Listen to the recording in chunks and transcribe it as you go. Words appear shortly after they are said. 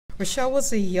Rochelle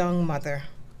was a young mother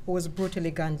who was brutally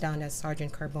gunned down, as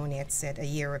Sergeant Carboni had said a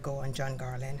year ago on John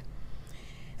Garland.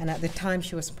 And at the time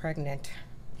she was pregnant,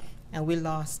 and we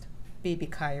lost baby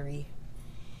Kyrie.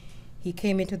 He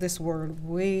came into this world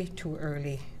way too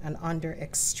early and under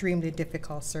extremely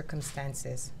difficult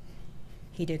circumstances.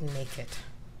 He didn't make it.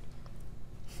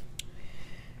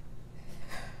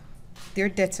 Their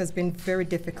death has been very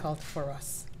difficult for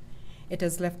us. It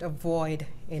has left a void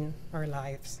in our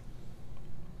lives.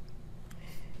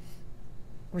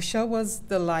 Rochelle was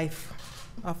the life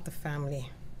of the family.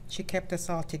 She kept us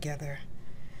all together.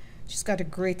 She's got a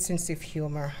great sense of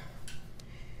humor.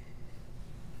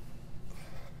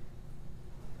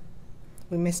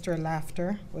 We missed her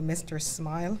laughter, we missed her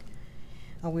smile,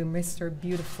 and we missed her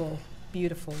beautiful,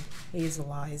 beautiful hazel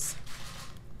eyes.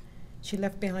 She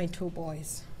left behind 2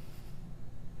 boys,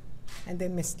 and they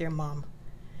missed their mom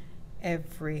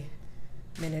every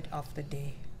minute of the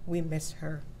day. We miss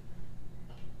her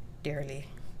dearly.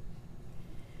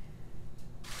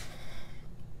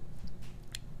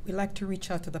 We like to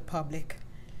reach out to the public,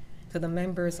 to the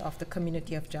members of the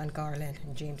community of John Garland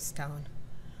and Jamestown.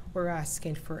 We're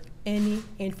asking for any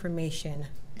information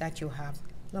that you have,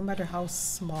 no matter how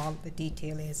small the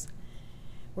detail is.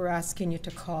 We're asking you to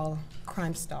call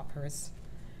Crime Stoppers,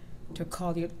 to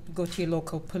go to your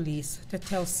local police, to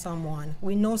tell someone.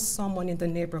 We know someone in the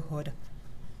neighborhood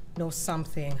knows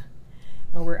something,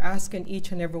 and we're asking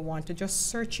each and every one to just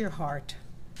search your heart.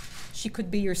 She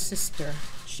could be your sister,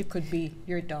 she could be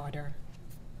your daughter,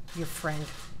 your friend.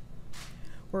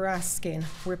 We're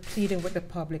pleading with the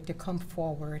public to come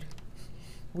forward.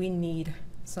 We need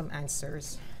some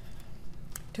answers.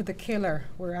 To the killer,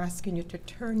 we're asking you to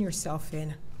turn yourself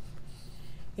in.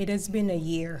 It has been a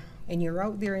year, and you're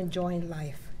out there enjoying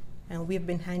life, and we've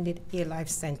been handed a life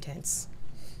sentence.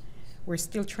 We're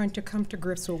still trying to come to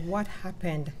grips with what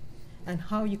happened and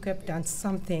how you could have done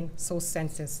something so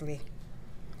senselessly.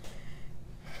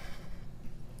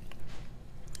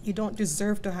 You don't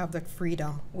deserve to have that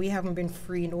freedom. We haven't been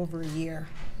free in over a year.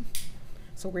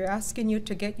 So we're asking you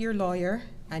to get your lawyer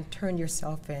and turn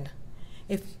yourself in.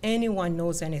 If anyone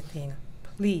knows anything,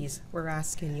 please, we're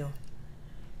asking you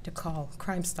to call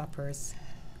Crime Stoppers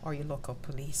or your local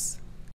police.